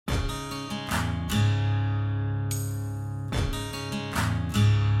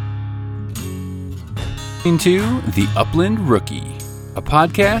Into the Upland Rookie, a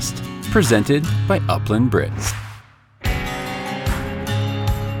podcast presented by Upland Brits.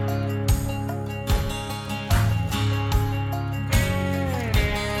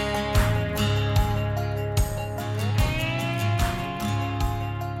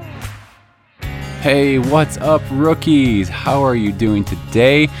 Hey, what's up, rookies? How are you doing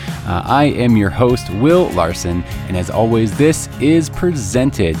today? I am your host, Will Larson, and as always, this is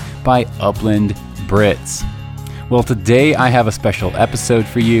presented by Upland Brits. Well, today I have a special episode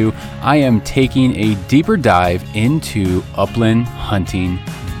for you. I am taking a deeper dive into upland hunting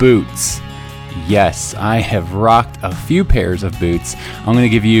boots. Yes, I have rocked a few pairs of boots. I'm going to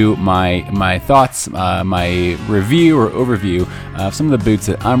give you my thoughts, my review or overview of some of the boots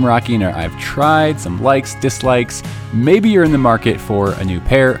that I'm rocking or I've tried, some likes, dislikes. Maybe you're in the market for a new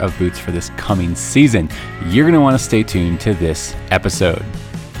pair of boots for this coming season. You're going to want to stay tuned to this episode.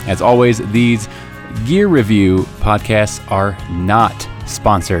 As always, these gear review podcasts are not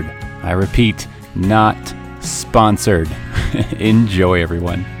sponsored. I repeat, not sponsored. Enjoy,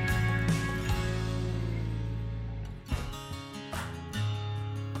 everyone.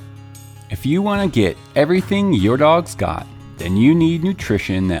 If you want to get everything your dog's got, then you need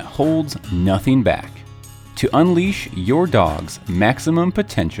nutrition that holds nothing back. To unleash your dog's maximum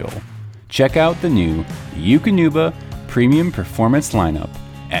potential, check out the new Eukanuba Premium Performance lineup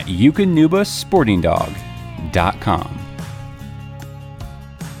at eukanubasportingdog.com.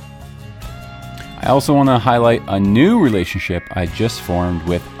 I also want to highlight a new relationship I just formed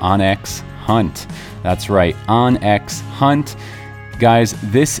with OnX Hunt. That's right, OnX Hunt. Guys,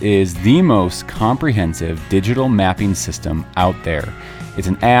 this is the most comprehensive digital mapping system out there. It's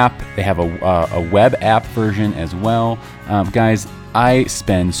an app. They have a web app version as well. Guys, I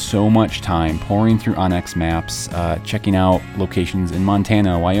spend so much time pouring through OnX Maps, checking out locations in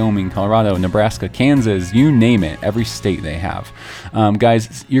Montana, Wyoming, Colorado, Nebraska, Kansas, you name it, every state they have.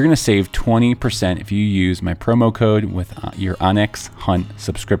 Guys, you're going to save 20% if you use my promo code with your OnX Hunt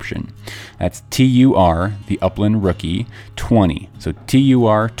subscription. That's TUR, the Upland Rookie, 20. So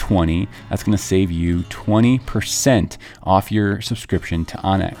TUR 20, that's going to save you 20% off your subscription to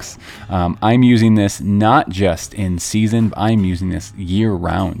OnX. I'm using this not just in season, but I'm using this year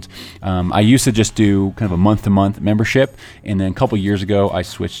round. I used to just do kind of a month-to-month membership, and then a couple years ago I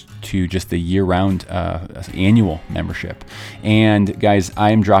switched to just the year-round annual membership. And guys,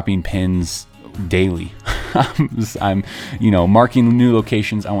 I am dropping pins daily. I'm marking new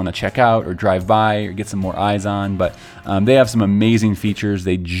locations I want to check out or drive by or get some more eyes on, but they have some amazing features.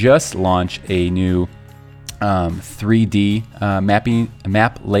 They just launched a new 3D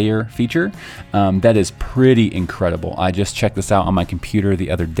map layer feature that is pretty incredible. I just checked this out on my computer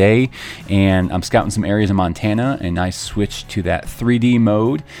the other day, and I'm scouting some areas in Montana, and I switched to that 3D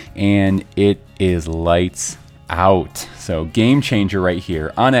mode, and it is lights out. So game changer right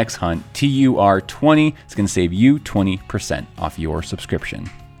here. OnX Hunt TUR 20. It's going to save you 20% off your subscription.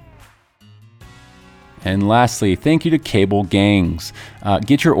 And lastly, thank you to Cable Gangs.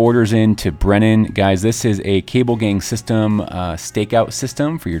 Get your orders in to Brennan. Guys, this is a Cable Gang system, stakeout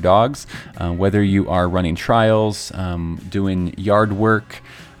system for your dogs. Whether you are running trials, doing yard work,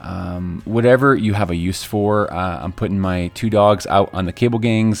 whatever you have a use for. I'm putting my two dogs out on the Cable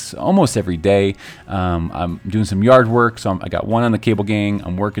Gangs almost every day. I'm doing some yard work, so I got one on the Cable Gang,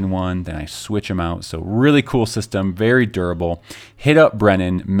 I'm working one, then I switch them out. So really cool system, very durable. Hit up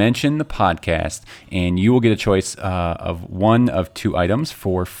Brennan, mention the podcast, and you will get a choice of one of two items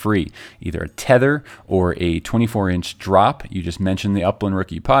for free, either a tether or a 24-inch drop. You just mention the Upland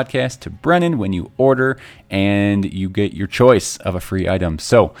Rookie podcast to Brennan when you order, and you get your choice of a free item.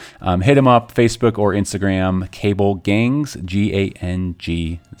 So hit him up, Facebook or Instagram, Cable Gangs,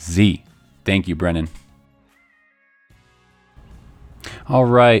 GANGZ. Thank you, Brennan. All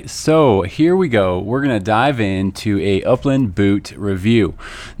right, so here we go. We're going to dive into a Upland boot review.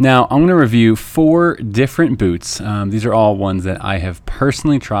 Now, I'm going to review 4 different boots. These are all ones that I have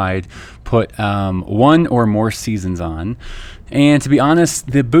personally tried, put one or more seasons on. And to be honest,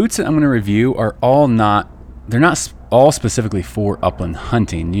 the boots that I'm going to review are all not all specifically for upland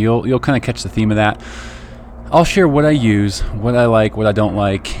hunting. You'll kind of catch the theme of that. I'll share what I use, what I like, what I don't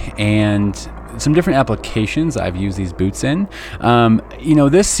like, and some different applications I've used these boots in.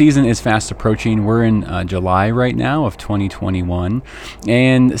 This season is fast approaching. We're in July right now of 2021,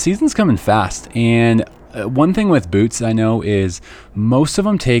 and the season's coming fast. And one thing with boots I know is most of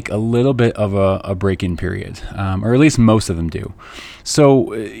them take a little bit of a break-in period, or at least most of them do.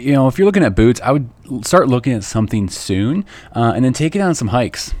 So, if you're looking at boots, I would start looking at something soon, and then take it on some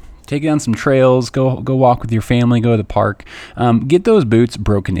hikes. take it on some trails, go walk with your family, go to the park. Get those boots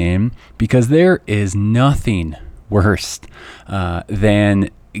broken in, because there is nothing worse than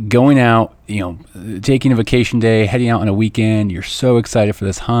going out, taking a vacation day, heading out on a weekend. You're so excited for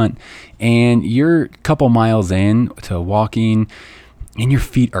this hunt, and you're a couple miles in to walking, and your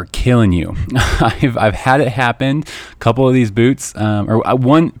feet are killing you. I've had it happen. A couple of these boots, or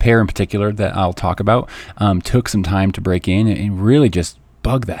one pair in particular that I'll talk about, took some time to break in and really just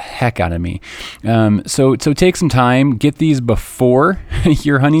bug the heck out of me. So take some time, get these before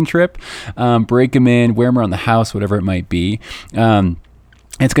your hunting trip, break them in, wear them around the house, whatever it might be.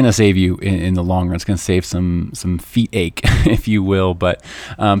 It's going to save you in the long run. It's going to save some feet ache, if you will. But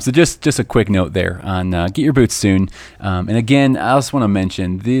so just a quick note there on get your boots soon. And again, I also want to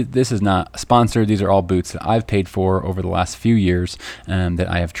mention this is not sponsored. These are all boots that I've paid for over the last few years that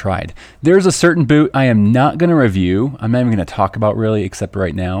I have tried. There's a certain boot I am not going to review. I'm not even going to talk about really, except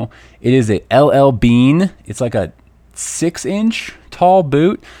right now. It is a LL Bean. It's like a 6-inch tall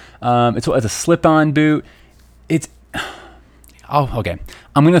boot. It's a slip-on boot. Okay.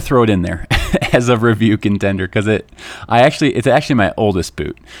 I'm going to throw it in there as a review contender because it's actually my oldest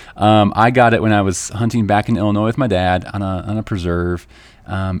boot. I got it when I was hunting back in Illinois with my dad on a preserve.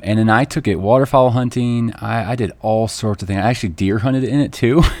 And then I took it waterfowl hunting. I did all sorts of things. I actually deer hunted in it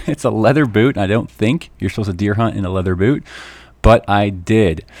too. It's a leather boot. I don't think you're supposed to deer hunt in a leather boot, but I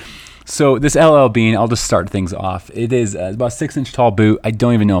did. So this LL Bean, I'll just start things off. It is about a 6-inch tall boot. I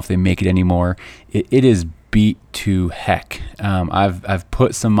don't even know if they make it anymore. It is beat to heck. I've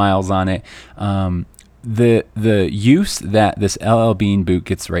put some miles on it. The use that this LL Bean boot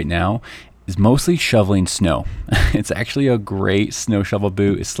gets right now is mostly shoveling snow. It's actually a great snow shovel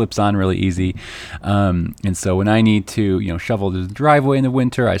boot. It slips on really easy. And so when I need to, shovel the driveway in the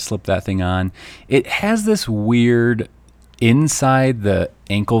winter, I slip that thing on. It has this weird inside the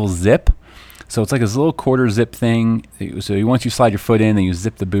ankle zip. So it's like this little quarter zip thing. So once you slide your foot in, then you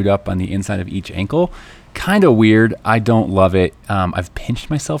zip the boot up on the inside of each ankle. Kind of weird. I don't love it. I've pinched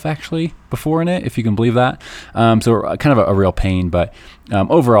myself actually before in it, if you can believe that. So kind of a real pain, but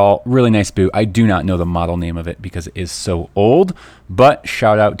overall, really nice boot. I do not know the model name of it because it is so old, but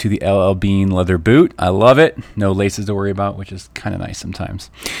shout out to the LL Bean leather boot. I love it. No laces to worry about, which is kind of nice sometimes.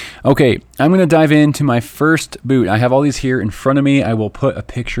 Okay, I'm going to dive into my first boot. I have all these here in front of me. I will put a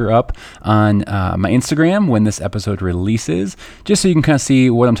picture up on my Instagram when this episode releases, just so you can kind of see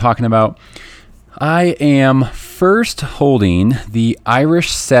what I'm talking about. I am first holding the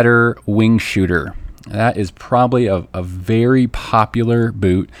Irish Setter Wing Shooter. That is probably a very popular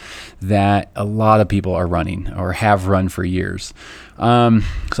boot that a lot of people are running or have run for years. So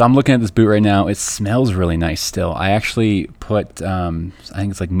I'm looking at this boot right now. It smells really nice still. I actually put, I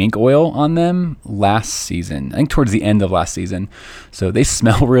think it's like mink oil on them last season. I think towards the end of last season. So they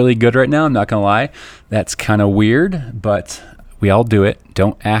smell really good right now. I'm not going to lie. That's kind of weird, but we all do it.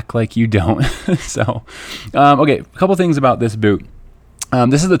 Don't act like you don't. So, okay, a couple things about this boot.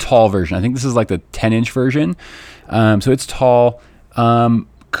 This is the tall version. I think this is like the 10-inch version. So it's tall.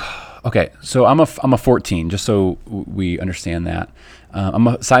 Okay, so I'm a 14, just so we understand that. I'm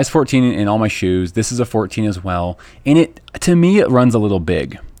a size 14 in all my shoes. This is a 14 as well. And to me, it runs a little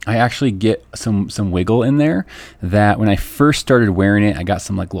big. I actually get some wiggle in there that when I first started wearing it, I got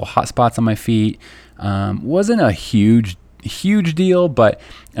some like little hot spots on my feet. Wasn't a huge deal, but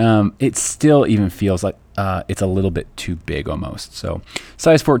it still even feels like it's a little bit too big almost. So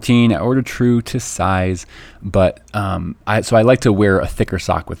size 14, I ordered true to size, but I like to wear a thicker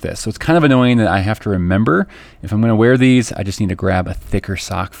sock with this. So it's kind of annoying that I have to remember if I'm going to wear these, I just need to grab a thicker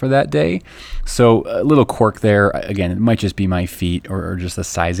sock for that day. So a little quirk there. Again, it might just be my feet or just the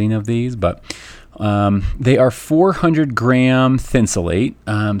sizing of these, but they are 400 gram Thinsulate.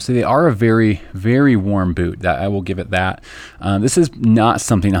 So they are a very, very warm boot. That I will give it that. This is not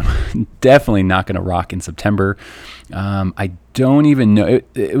something I'm definitely not going to rock in September. I don't even know.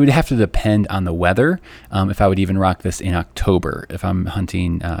 It would have to depend on the weather. If I would even rock this in October, if I'm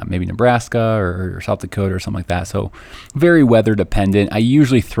hunting maybe Nebraska or South Dakota or something like that. So very weather dependent. I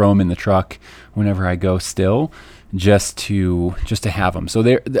usually throw them in the truck whenever I go still, just to have them.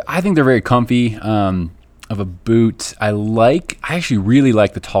 So I think they're very comfy of a boot. I actually really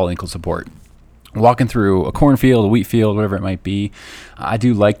like the tall ankle support. Walking through a cornfield, a wheat field, whatever it might be, I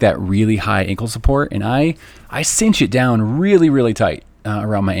do like that really high ankle support, and I cinch it down really, really tight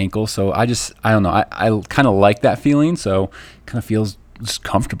around my ankle. So I don't know, I kind of like that feeling. So it kind of feels just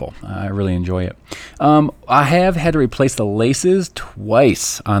comfortable. I really enjoy it. I have had to replace the laces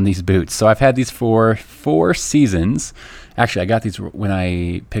twice on these boots. So I've had these for 4 seasons. Actually, I got these when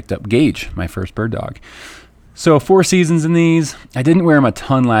I picked up Gage, my first bird dog. So 4 seasons in these. I didn't wear them a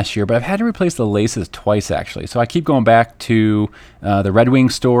ton last year, but I've had to replace the laces twice actually. So I keep going back to the Red Wing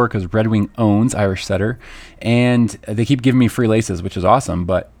store because Red Wing owns Irish Setter, and they keep giving me free laces, which is awesome.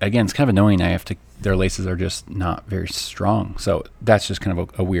 But again, it's kind of annoying. Their laces are just not very strong. So that's just kind of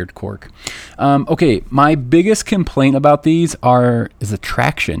a weird quirk. Okay, my biggest complaint about these is the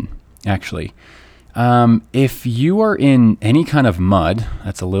traction actually. If you are in any kind of mud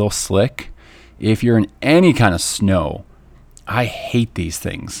that's a little slick, if you're in any kind of snow, I hate these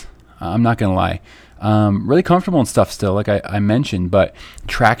things. I'm not going to lie. Really comfortable and stuff still, like I mentioned, but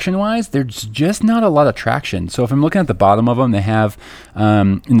traction-wise, there's just not a lot of traction. So if I'm looking at the bottom of them, they have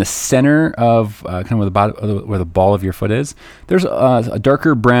in the center of kind of where the ball of your foot is, there's a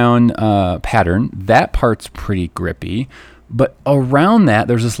darker brown pattern. That part's pretty grippy. But around that,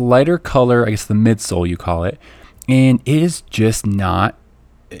 there's this lighter color, I guess the midsole you call it, and it is just not,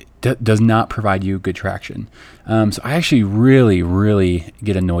 does not provide you good traction. So I actually really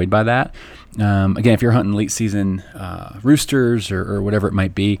get annoyed by that. Again, if you're hunting late season roosters or whatever it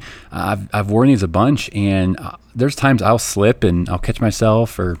might be, I've worn these a bunch, and there's times I'll slip and I'll catch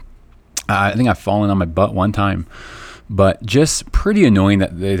myself, or I think I've fallen on my butt one time. But just pretty annoying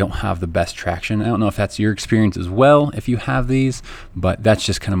that they don't have the best traction. I don't know if that's your experience as well, if you have these, but that's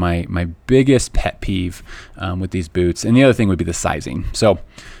just kind of my biggest pet peeve with these boots. And the other thing would be the sizing. So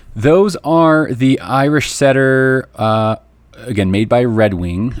those are the Irish Setter, again, made by Red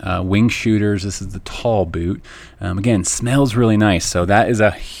Wing, Wing Shooters. This is the tall boot. Again, smells really nice. So that is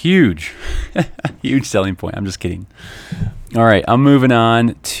a huge, huge selling point. I'm just kidding. All right, I'm moving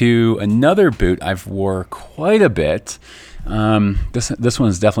on to another boot I've wore quite a bit. This one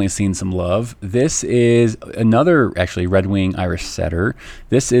has definitely seen some love. This is another, actually, Red Wing Irish Setter.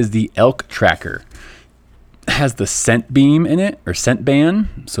 This is the Elk Tracker. It has the scent beam in it, or scent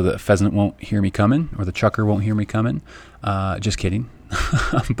band, so the pheasant won't hear me coming, or the chucker won't hear me coming. Just kidding.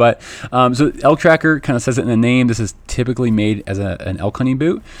 But so Elk Tracker kind of says it in the name. This is typically made as an elk hunting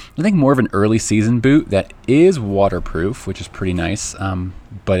boot. I think more of an early season boot that is waterproof, which is pretty nice,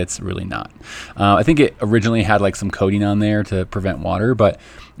 but it's really not. I think it originally had like some coating on there to prevent water, but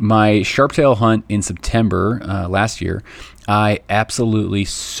my sharptail hunt in September last year, I absolutely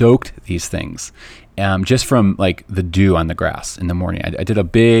soaked these things. Just from like the dew on the grass in the morning. I did a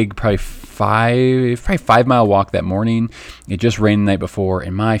big, probably 5 mile walk that morning. It just rained the night before,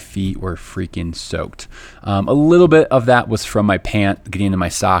 and my feet were freaking soaked. A little bit of that was from my pant getting into my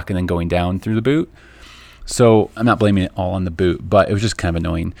sock and then going down through the boot. So I'm not blaming it all on the boot, but it was just kind of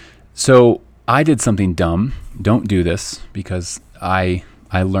annoying. So I did something dumb. Don't do this, because I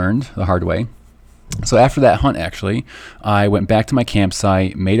learned the hard way. So after that hunt, actually, I went back to my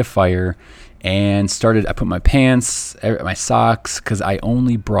campsite, made a fire, and I put my pants, my socks, because I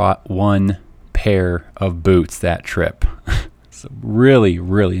only brought one pair of boots that trip. So really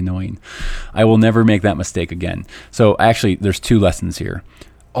annoying. I will never make that mistake again. So actually, there's 2 lessons here.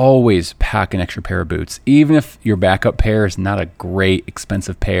 Always pack an extra pair of boots. Even if your backup pair is not a great,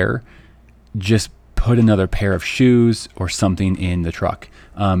 expensive pair, just put another pair of shoes or something in the truck.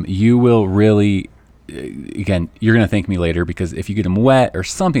 You will really... Again, you're going to thank me later, because if you get them wet or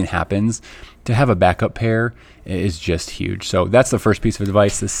something happens, to have a backup pair is just huge. So that's the first piece of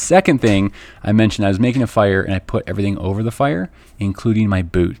advice. The second thing I mentioned, I was making a fire and I put everything over the fire, including my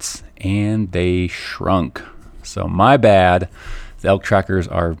boots, and they shrunk. So my bad. The Elk Trackers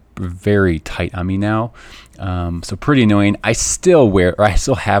are very tight on me now. So pretty annoying. I still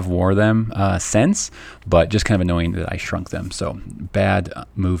have wore them since, but just kind of annoying that I shrunk them. So bad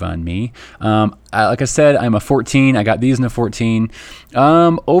move on me. Like I said, I'm a 14. I got these in a 14.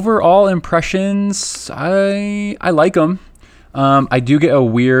 Overall impressions, I like them. I do get a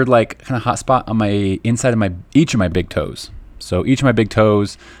weird, like, kind of hot spot on my inside of each of my big toes. So each of my big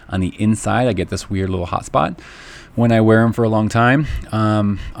toes on the inside, I get this weird little hot spot when I wear them for a long time.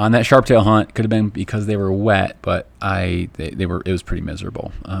 On that sharptail hunt, could have been because they were wet, but it was pretty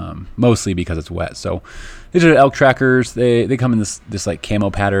miserable. Mostly because it's wet. So these are the Elk Trackers. They come in this like camo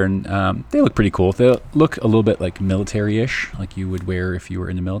pattern. They look pretty cool. They look a little bit like military-ish, like you would wear if you were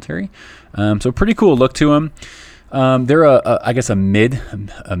in the military. So pretty cool look to them. They're I guess a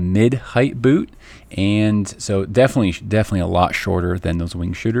mid height boot, and so definitely a lot shorter than those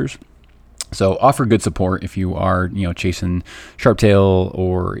Wing Shooters. So offer good support if you are, chasing sharptail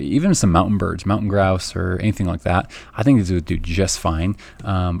or even some mountain birds, mountain grouse or anything like that. I think these would do just fine.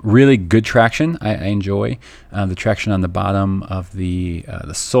 Really good traction. I enjoy the traction on the bottom of the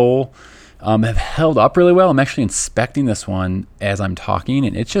sole. Have held up really well. I'm actually inspecting this one as I'm talking,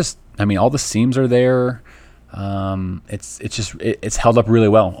 and it's just, all the seams are there. It's held up really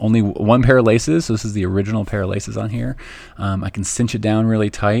well. Only one pair of laces, so this is the original pair of laces on here. I can cinch it down really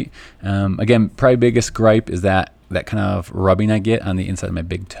tight. Again, probably biggest gripe is that kind of rubbing I get on the inside of my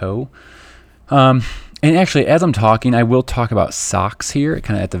big toe. And actually, as I'm talking, I will talk about socks here,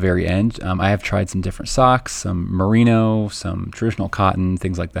 kind of at the very end. I have tried some different socks, some merino, some traditional cotton,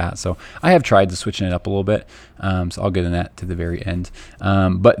 things like that. So I have tried to switching it up a little bit. So I'll get in that to the very end.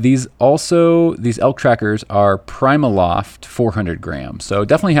 But these elk trackers are Primaloft 400 grams. So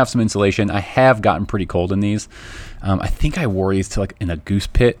definitely have some insulation. I have gotten pretty cold in these. I think I wore these to like in a goose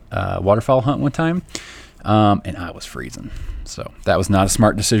pit waterfowl hunt one time. And I was freezing. So that was not a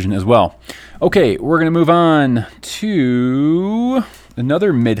smart decision as well. Okay, we're going to move on to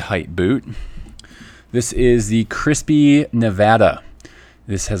another mid-height boot. This is the Crispy Nevada.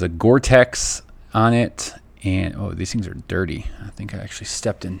 This has a Gore-Tex on it. And, oh, these things are dirty. I think I actually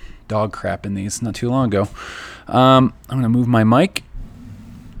stepped in dog crap in these not too long ago. I'm going to move my mic.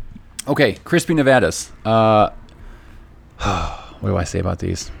 Okay, Crispy Nevadas. What do I say about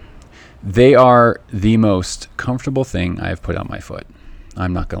these? They are the most comfortable thing I have put on my foot.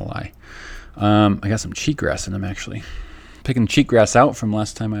 I'm not going to lie. I got some cheatgrass in them, actually. Picking cheatgrass out from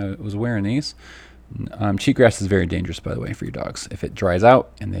last time I was wearing these. Cheatgrass is very dangerous, by the way, for your dogs. If it dries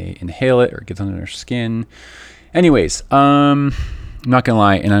out and they inhale it or it gets under their skin. Anyways, I'm not going to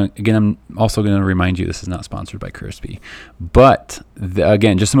lie. And again, I'm also going to remind you this is not sponsored by Crispy. But,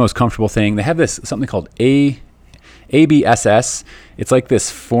 again, just the most comfortable thing. They have this something called ABSS. It's like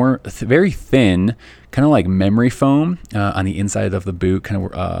this very thin, kind of like memory foam on the inside of the boot, kind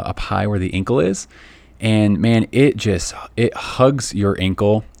of up high where the ankle is. And man, it hugs your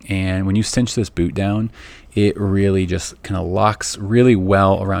ankle. And when you cinch this boot down, it really just kind of locks really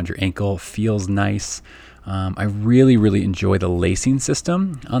well around your ankle. Feels nice. I really, really enjoy the lacing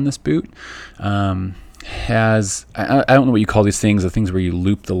system on this boot. I don't know what you call these things, the things where you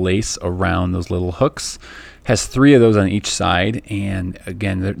loop the lace around those little hooks. Has 3 of those on each side, and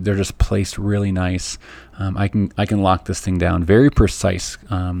again, they're just placed really nice. I can lock this thing down very precise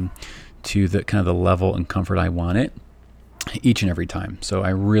to the kind of the level and comfort I want it each and every time. So I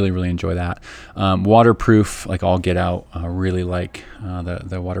really, really enjoy that. Waterproof, like all get out. Really like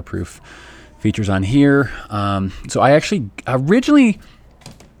the waterproof features on here. So I actually originally.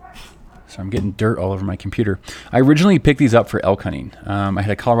 So I'm getting dirt all over my computer. I originally picked these up for elk hunting. I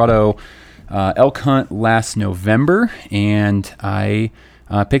had a Colorado elk hunt last November, and I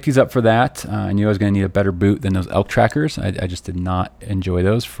picked these up for that. I knew I was going to need a better boot than those elk trackers. I just did not enjoy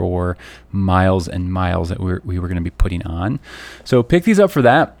those for miles and miles that we were going to be putting on. So picked these up for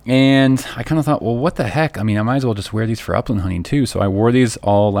that, and I kind of thought, well, what the heck? I mean, I might as well just wear these for upland hunting too. So I wore these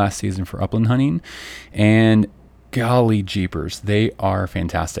all last season for upland hunting, and golly jeepers, they are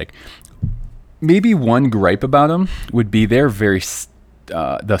fantastic. Maybe one gripe about them would be they're very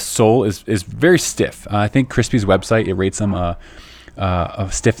the sole is very stiff. I think Crispy's website, it rates them a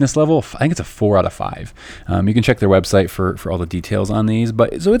stiffness level. I think it's a 4 out of 5. You can check their website for all the details on these.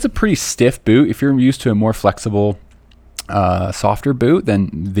 But so it's a pretty stiff boot. If you're used to a more flexible, softer boot, then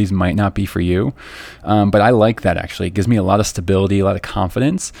these might not be for you. But I like that actually. It gives me a lot of stability, a lot of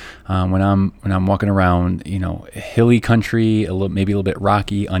confidence when I'm walking around, hilly country, maybe a little bit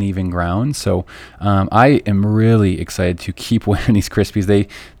rocky, uneven ground. So I am really excited to keep wearing these Crispies.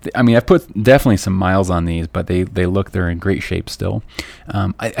 I've put definitely some miles on these, but they're in great shape still.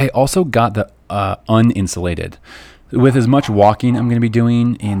 I also got the uninsulated. With as much walking I'm going to be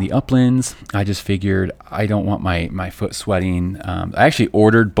doing in the uplands, I just figured I don't want my foot sweating. I actually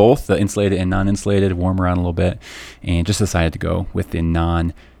ordered both the insulated and non-insulated, warm around a little bit, and just decided to go with the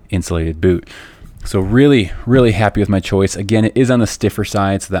non-insulated boot. So really, really happy with my choice. Again, it is on the stiffer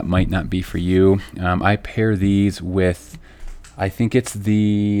side, so that might not be for you. I pair these with, I think it's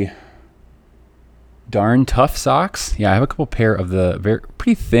the Darn Tough socks. Yeah, I have a couple pair of the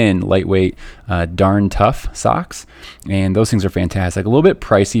pretty thin, lightweight Darn Tough socks, and those things are fantastic. A little bit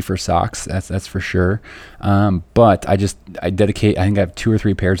pricey for socks, that's for sure. But I dedicate. I think I have 2 or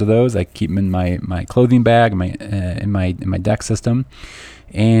 3 pairs of those. I keep them in my clothing bag, in my deck system,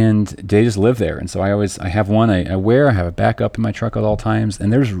 and they just live there. And so I have one I wear. I have a backup in my truck at all times,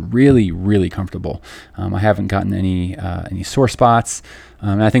 and they're just really, really comfortable. I haven't gotten any sore spots.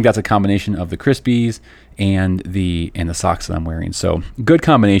 And I think that's a combination of the Crispies and the socks that I'm wearing. So good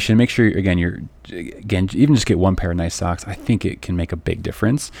combination. Make sure even just get 1 pair of nice socks. I think it can make a big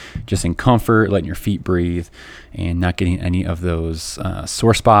difference just in comfort, letting your feet breathe, and not getting any of those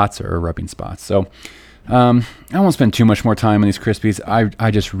sore spots or rubbing spots. So I won't spend too much more time on these Crispies.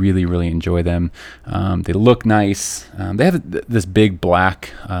 I just really, really enjoy them. They look nice. They have this big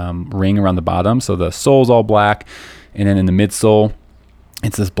black ring around the bottom, so the sole's all black, and then in the midsole,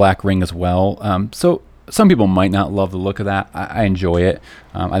 it's this black ring as well. So some people might not love the look of that. I enjoy it.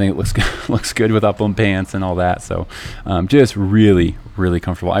 I think it looks good, looks good with Upland pants and all that. So just really, really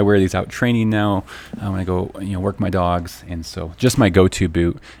comfortable. I wear these out training now when I go work my dogs, and so just my go-to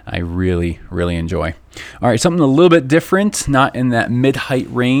boot. I really, really enjoy. All right, something a little bit different, not in that mid-height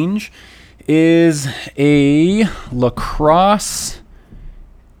range, is a lacrosse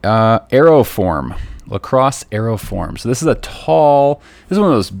Aeroform. Lacrosse Aeroform. So this is this is one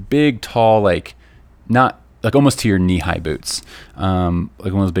of those big, tall, not like almost to your knee-high boots, like one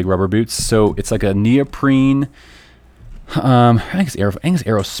of those big rubber boots. So it's like a neoprene. I think it's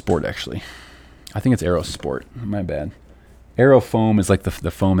Aero Sport actually. I think it's Aero Sport. My bad. Aerofoam is like the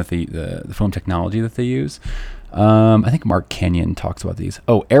foam that the foam technology that they use. I think Mark Kenyon talks about these.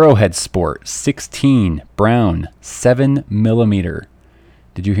 Oh, Arrowhead Sport 16 brown 7mm.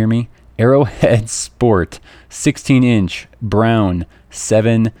 Did you hear me? Arrowhead Sport 16-inch brown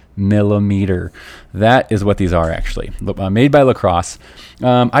 7mm. That is what these are actually. Made by Lacrosse.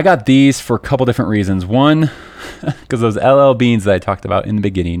 I got these for a couple different reasons. One, because those LL Beans that I talked about in the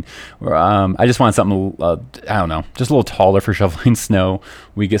beginning, I just wanted something, I don't know, just a little taller for shoveling snow.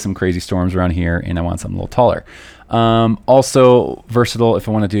 We get some crazy storms around here, and I want something a little taller. Also versatile if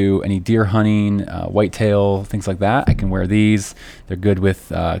I want to do any deer hunting, whitetail, things like that. I can wear these. They're good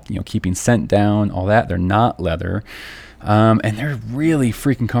with keeping scent down, all that. They're not leather. And they're really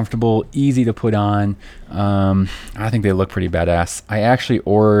freaking comfortable, easy to put on. I think they look pretty badass. I actually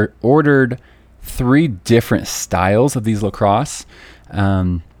ordered 3 different styles of these Lacrosse.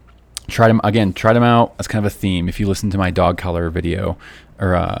 Tried them out. That's kind of a theme. If you listen to my dog collar video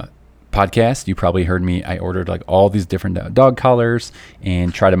or podcast, you probably heard me. I ordered like all these different dog collars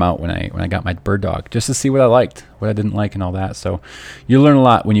and tried them out when I got my bird dog, just to see what I liked, what I didn't like, and all that. So you learn a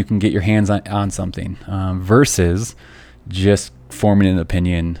lot when you can get your hands on something versus just forming an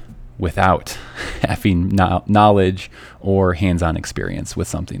opinion without having knowledge or hands-on experience with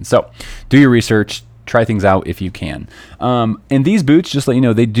something. So do your research, try things out if you can. And these boots, just let you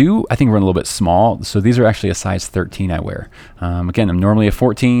know, they do, I think, run a little bit small. So these are actually a size 13 I wear. Again, I'm normally a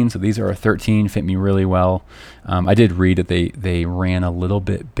 14, so these are a 13, fit me really well. I did read that they ran a little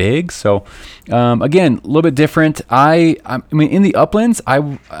bit big. So again, a little bit different. I mean, in the uplands,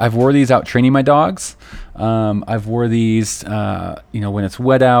 I've wore these out training my dogs. I've wore these, when it's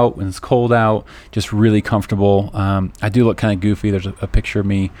wet out, when it's cold out, just really comfortable. I do look kind of goofy. There's a picture of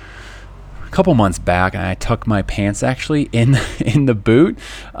me a couple months back, and I tucked my pants actually in the boot.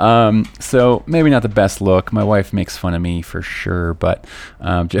 So maybe not the best look. My wife makes fun of me for sure, but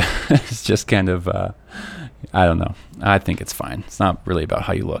it's just kind of, I don't know. I think it's fine. It's not really about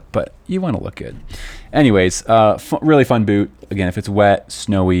how you look, but you want to look good. Anyways, really fun boot. Again, if it's wet,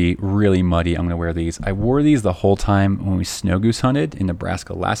 snowy, really muddy, I'm going to wear these. I wore these the whole time when we snow goose hunted in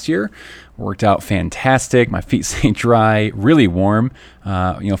Nebraska last year. Worked out fantastic. My feet stay dry, really warm.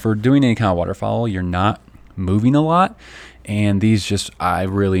 For doing any kind of waterfowl, you're not moving a lot. And these I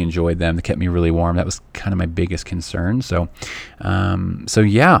really enjoyed them. They kept me really warm. That was kind of my biggest concern. So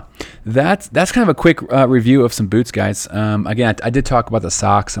yeah, that's kind of a quick review of some boots, guys. Again, I did talk about the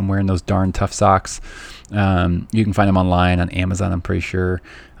socks. I'm wearing those darn tough socks. You can find them online on Amazon, I'm pretty sure.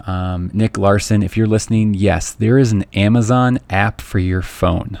 Nick Larson, if you're listening, yes, there is an Amazon app for your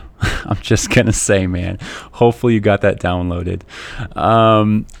phone. I'm just going to say, man, hopefully you got that downloaded.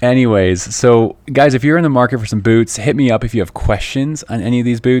 Anyways, so guys, if you're in the market for some boots, hit me up if you have questions on any of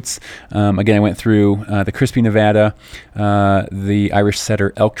these boots. Again, I went through the Crispy Nevada, the Irish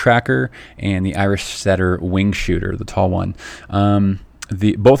Setter Elk Tracker, and the Irish Setter Wing Shooter, the tall one.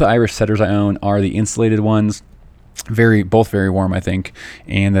 Both the Irish Setters I own are the insulated ones. Both very warm, I think,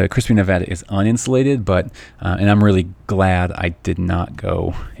 and the Crispy Nevada is uninsulated, but and I'm really glad I did not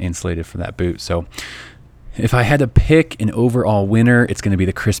go insulated for that boot. So if I had to pick an overall winner, it's going to be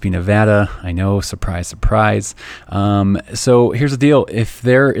the Crispy Nevada. I know, surprise, surprise. So here's the deal. If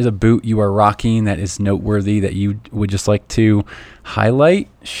there is a boot you are rocking that is noteworthy that you would just like to highlight,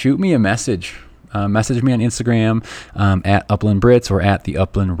 shoot me a message. Message me on Instagram at Upland Brits or at the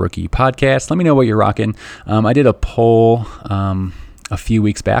Upland Rookie Podcast. Let me know what you're rocking. I did a poll a few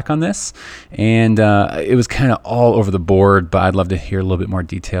weeks back on this, and it was kind of all over the board, but I'd love to hear a little bit more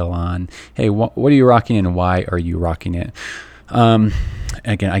detail on, hey, what are you rocking and why are you rocking it? Again,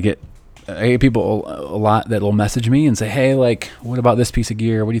 I get people a lot that will message me and say, hey, what about this piece of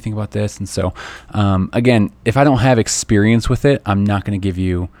gear? What do you think about this? And so, again, if I don't have experience with it, I'm not going to give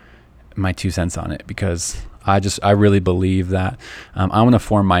you my 2 cents on it, because I really believe that I want to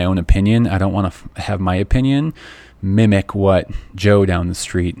form my own opinion. I don't want to have my opinion mimic what Joe down the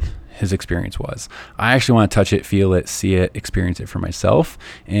street, his experience was. I actually want to touch it, feel it, see it, experience it for myself,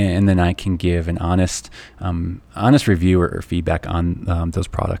 and then I can give an honest review or feedback on those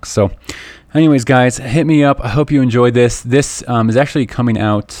products. So anyways, guys, hit me up. I hope you enjoyed this. This is actually coming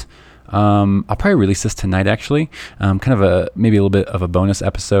out. I'll probably release this tonight, actually. Kind of maybe a little bit of a bonus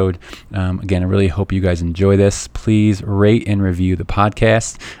episode. Again, I really hope you guys enjoy this. Please rate and review the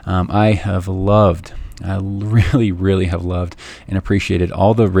podcast. I really, really have loved and appreciated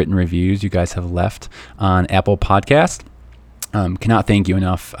all the written reviews you guys have left on Apple Podcast. Cannot thank you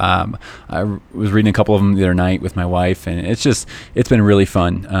enough. I was reading a couple of them the other night with my wife, and it's been really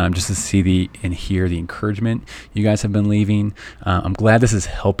fun just to see and hear the encouragement you guys have been leaving. I'm glad this is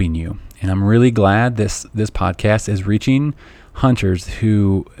helping you, and I'm really glad this podcast is reaching hunters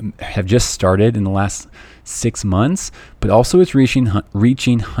who have just started in the last 6 months, but also it's reaching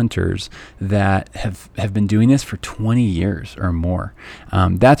hunters that have been doing this for 20 years or more.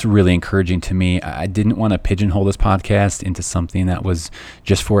 That's really encouraging to me. I didn't want to pigeonhole this podcast into something that was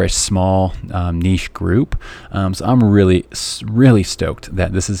just for a small niche group. So I'm really, really stoked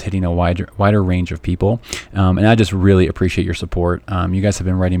that this is hitting a wider range of people. And I just really appreciate your support. You guys have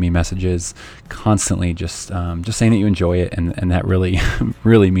been writing me messages constantly, just saying that you enjoy it, and that really,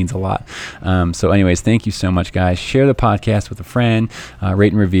 really means a lot. So anyways, thank you so much, guys. Share the podcast with a friend,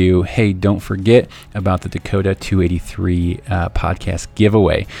 rate and review. Hey, don't forget about the Dakota 283 podcast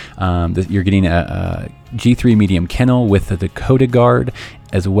giveaway. You're getting a G3 medium kennel with the Dakota Guard,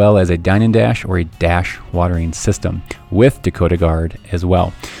 as well as a Dine and Dash or a Dash watering system with Dakota Guard as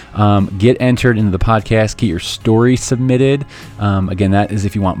well. Get entered into the podcast, get your story submitted. Again, that is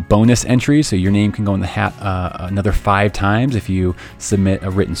if you want bonus entries, so your name can go in the hat another 5 times if you submit a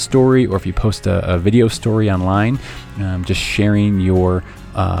written story, or if you post a video story online, just sharing your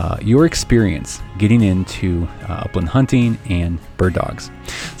experience getting into upland hunting and bird dogs.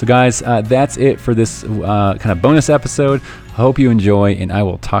 So guys, that's it for this kind of bonus episode. Hope you enjoy, and I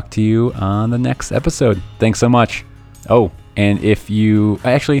will talk to you on the next episode. Thanks so much. Oh, and if you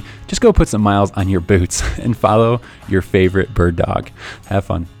actually just go put some miles on your boots and follow your favorite bird dog. Have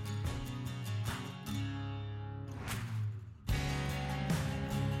fun.